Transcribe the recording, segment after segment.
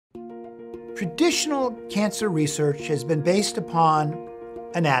Traditional cancer research has been based upon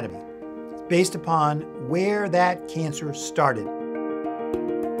anatomy. It's based upon where that cancer started.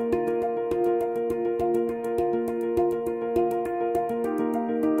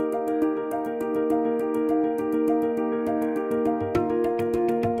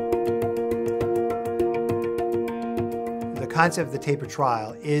 The concept of the TAPUR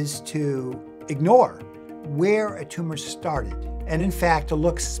trial is to ignore where a tumor started, and in fact to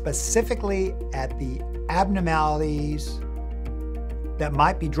look specifically at the abnormalities that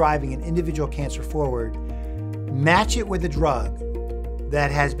might be driving an individual cancer forward, match it with a drug that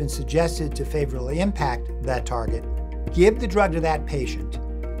has been suggested to favorably impact that target, give the drug to that patient,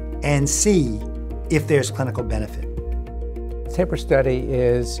 and see if there's clinical benefit. The TAPUR study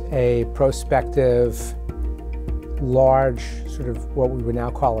is a prospective, large, sort of what we would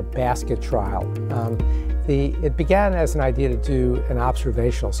now call a basket trial. It began as an idea to do an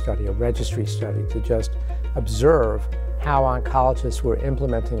observational study, a registry study, to just observe how oncologists were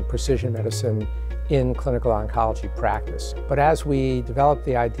implementing precision medicine in clinical oncology practice. But as we developed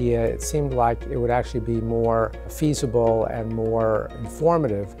the idea, it seemed like it would actually be more feasible and more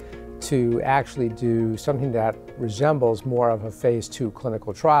informative to actually do something that resembles more of a phase 2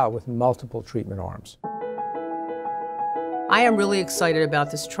 clinical trial with multiple treatment arms. I am really excited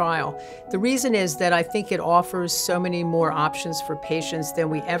about this trial. The reason is that I think it offers so many more options for patients than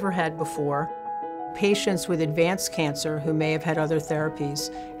we ever had before. Patients with advanced cancer who may have had other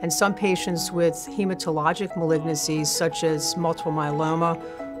therapies, and some patients with hematologic malignancies such as multiple myeloma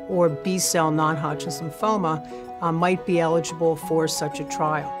or B-cell non-Hodgkin's lymphoma might be eligible for such a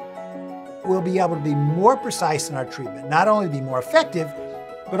trial. We'll be able to be more precise in our treatment, not only to be more effective,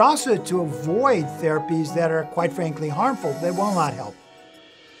 but also to avoid therapies that are, quite frankly, harmful, that will not help.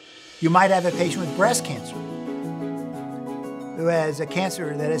 You might have a patient with breast cancer who has a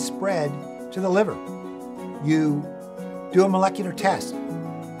cancer that has spread to the liver. You do a molecular test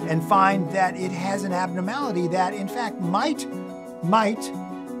and find that it has an abnormality that, in fact, might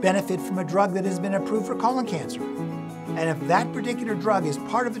benefit from a drug that has been approved for colon cancer. And if that particular drug is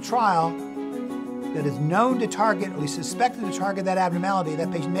part of the trial that is known to target, or at least suspected to target that abnormality,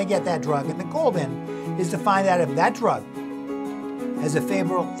 that patient may get that drug. And the goal then is to find out if that drug has a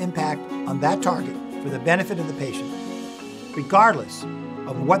favorable impact on that target for the benefit of the patient, regardless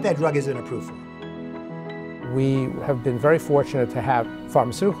of what that drug has been approved for. We have been very fortunate to have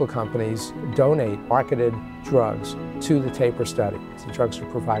pharmaceutical companies donate marketed drugs to the TAPUR study. The drugs are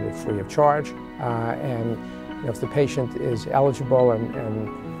provided free of charge, and if the patient is eligible and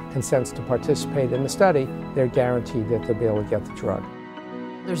consents to participate in the study, they're guaranteed that they'll be able to get the drug.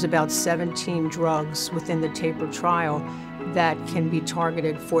 There's about 17 drugs within the TAPUR trial that can be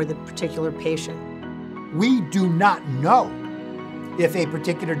targeted for the particular patient. We do not know if a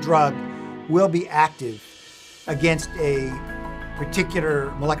particular drug will be active against a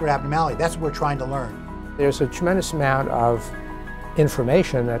particular molecular abnormality. That's what we're trying to learn. There's a tremendous amount of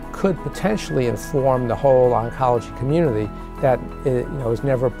information that could potentially inform the whole oncology community that is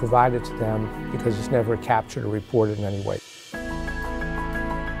never provided to them because it's never captured or reported in any way.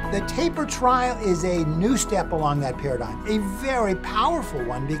 The TAPUR trial is a new step along that paradigm, a very powerful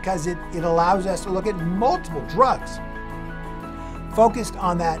one because it allows us to look at multiple drugs focused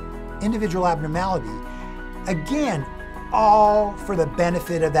on that individual abnormality, again, all for the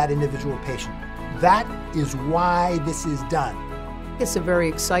benefit of that individual patient. That is why this is done. It's a very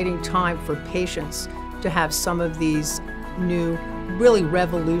exciting time for patients to have some of these new, really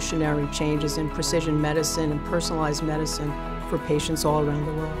revolutionary changes in precision medicine and personalized medicine for patients all around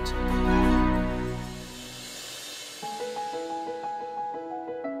the world.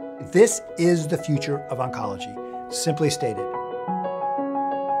 This is the future of oncology, simply stated.